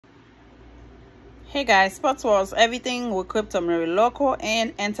Hey guys, Sports Wars, everything with crypto, local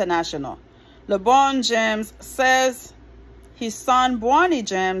and international. LeBron James says his son Bronny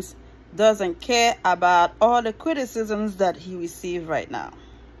James doesn't care about all the criticisms that he received right now.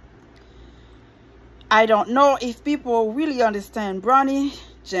 I don't know if people really understand Bronny.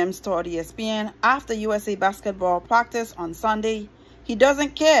 James told ESPN after USA basketball practice on Sunday, he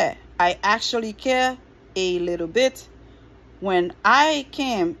doesn't care. I actually care a little bit. When I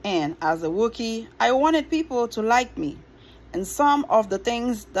came in as a rookie, I wanted people to like me. And some of the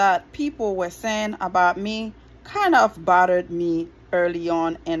things that people were saying about me kind of bothered me early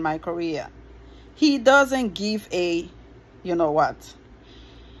on in my career. He doesn't give a you know what.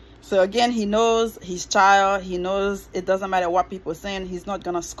 So again, he knows his child. He knows it doesn't matter what people are saying. He's not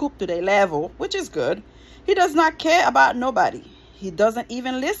going to scoop to their level, which is good. He does not care about nobody. He doesn't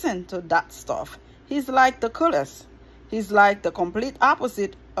even listen to that stuff. He's like the coolest. He's like the complete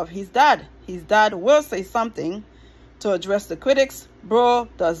opposite of his dad. His dad will say something to address the critics. Bro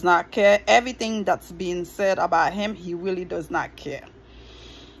does not care. Everything that's being said about him, he really does not care.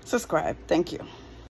 Subscribe. Thank you.